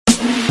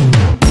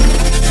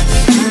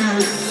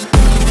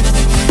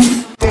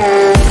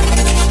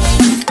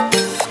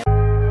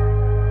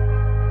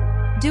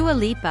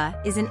Lipa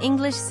is an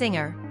English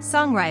singer,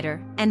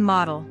 songwriter, and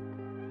model.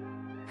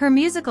 Her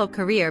musical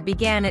career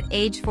began at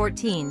age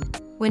 14,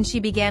 when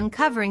she began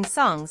covering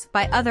songs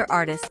by other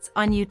artists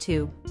on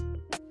YouTube.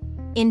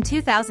 In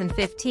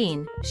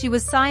 2015, she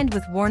was signed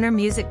with Warner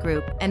Music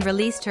Group and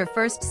released her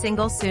first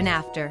single soon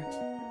after.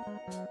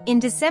 In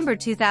December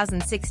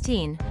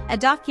 2016, a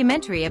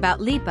documentary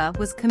about Lipa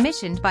was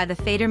commissioned by the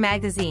Fader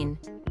magazine,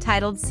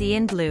 titled Sea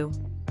in Blue.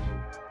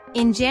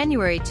 In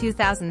January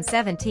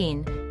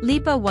 2017,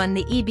 Lipa won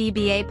the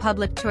EBBA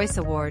Public Choice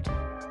Award.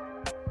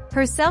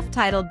 Her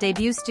self-titled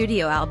debut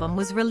studio album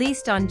was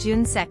released on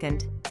June 2,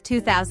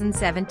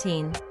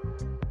 2017.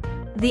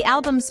 The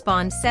album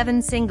spawned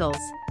 7 singles,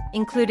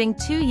 including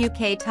 2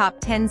 UK top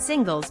 10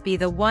 singles Be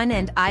The One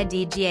and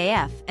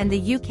Idgaf and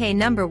the UK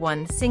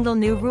 #1 single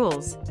New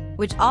Rules,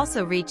 which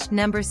also reached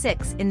number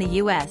 6 in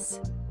the US.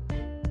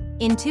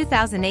 In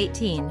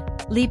 2018,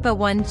 Lipa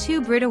won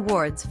 2 Brit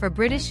Awards for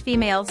British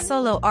Female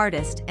Solo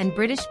Artist and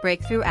British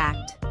Breakthrough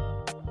Act.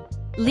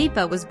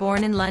 Lipa was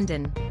born in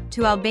London,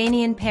 to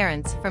Albanian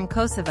parents from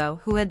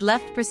Kosovo who had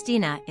left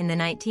Pristina in the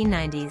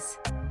 1990s.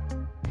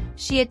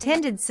 She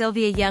attended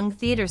Sylvia Young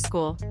Theatre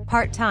School,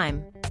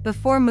 part-time,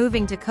 before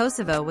moving to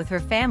Kosovo with her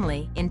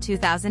family in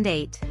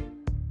 2008.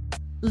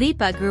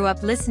 Lipa grew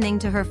up listening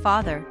to her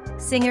father,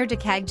 singer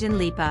Dukagjin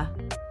Lipa.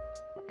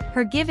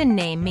 Her given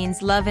name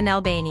means love in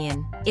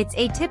Albanian. Its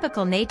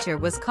atypical nature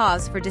was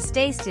cause for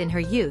distaste in her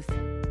youth,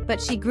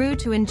 but she grew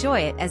to enjoy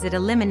it as it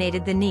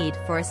eliminated the need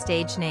for a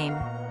stage name.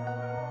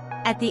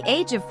 At the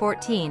age of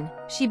 14,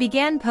 she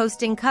began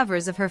posting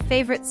covers of her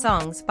favorite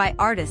songs by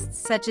artists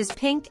such as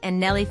Pink and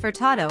Nelly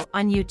Furtado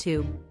on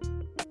YouTube.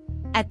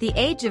 At the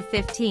age of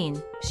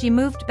 15, she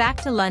moved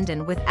back to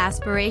London with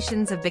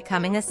aspirations of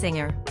becoming a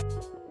singer.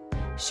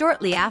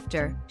 Shortly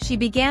after, she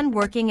began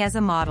working as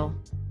a model.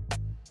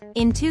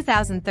 In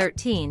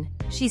 2013,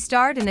 she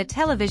starred in a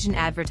television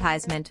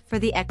advertisement for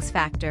the X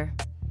Factor.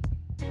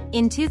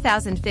 In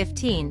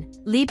 2015,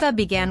 Lipa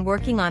began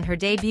working on her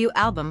debut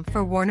album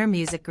for Warner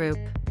Music Group.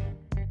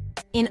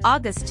 In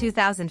August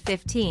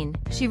 2015,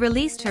 she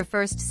released her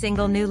first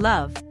single New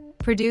Love,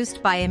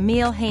 produced by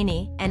Emil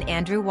Haney and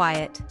Andrew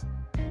Wyatt.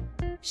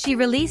 She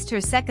released her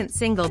second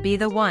single Be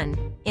The One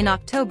in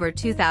October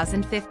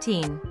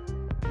 2015.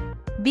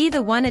 Be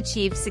The One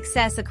achieved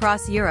success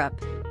across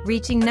Europe,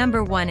 reaching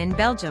number 1 in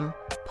Belgium,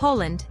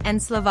 Poland,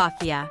 and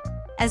Slovakia,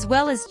 as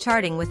well as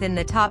charting within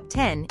the top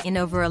 10 in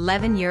over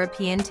 11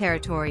 European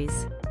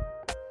territories.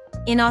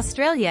 In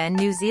Australia and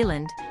New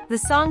Zealand, the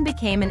song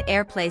became an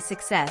airplay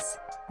success,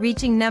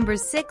 reaching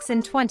numbers 6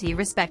 and 20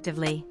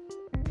 respectively.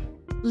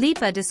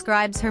 Lipa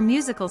describes her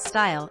musical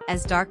style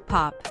as dark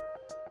pop.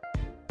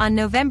 On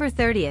November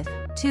 30,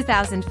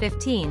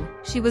 2015,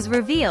 she was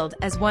revealed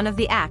as one of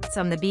the acts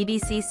on the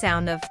BBC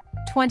Sound of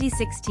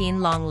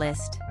 2016 long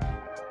list.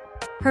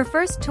 Her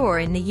first tour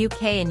in the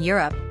UK and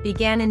Europe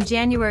began in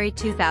January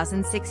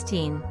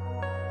 2016.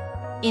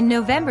 In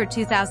November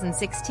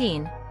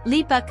 2016,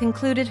 Lipa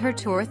concluded her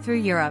tour through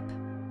Europe.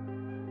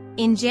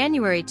 In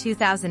January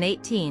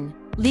 2018,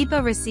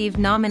 Lipa received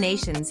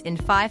nominations in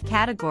 5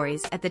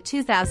 categories at the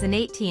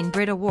 2018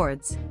 Brit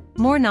Awards,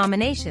 more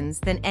nominations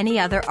than any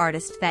other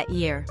artist that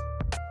year.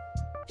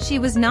 She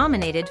was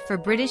nominated for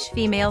British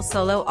Female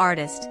Solo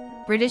Artist,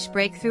 British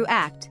Breakthrough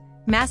Act,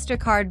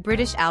 MasterCard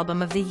British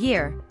Album of the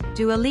Year,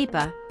 Dua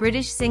Lipa,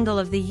 British Single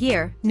of the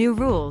Year, New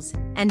Rules,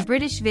 and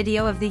British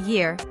Video of the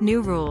Year,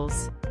 New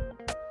Rules.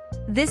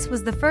 This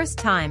was the first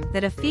time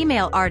that a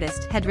female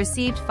artist had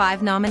received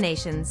 5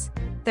 nominations.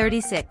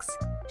 36.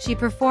 She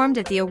performed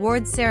at the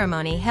awards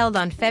ceremony held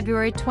on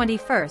February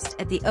 21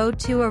 at the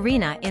O2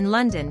 Arena in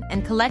London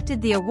and collected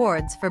the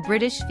awards for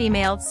British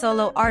Female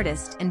Solo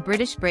Artist and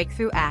British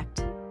Breakthrough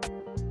Act.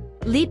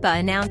 Lipa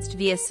announced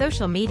via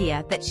social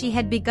media that she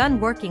had begun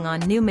working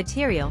on new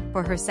material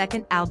for her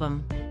second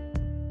album.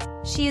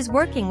 She is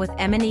working with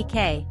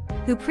MNEK,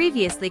 who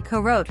previously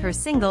co-wrote her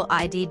single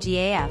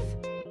Idgaf.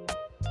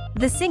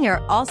 The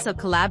singer also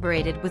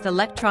collaborated with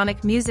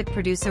electronic music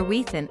producer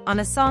Weathan on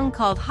a song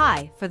called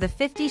High for the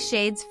 50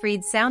 Shades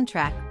Freed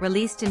soundtrack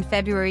released in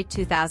February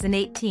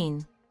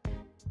 2018.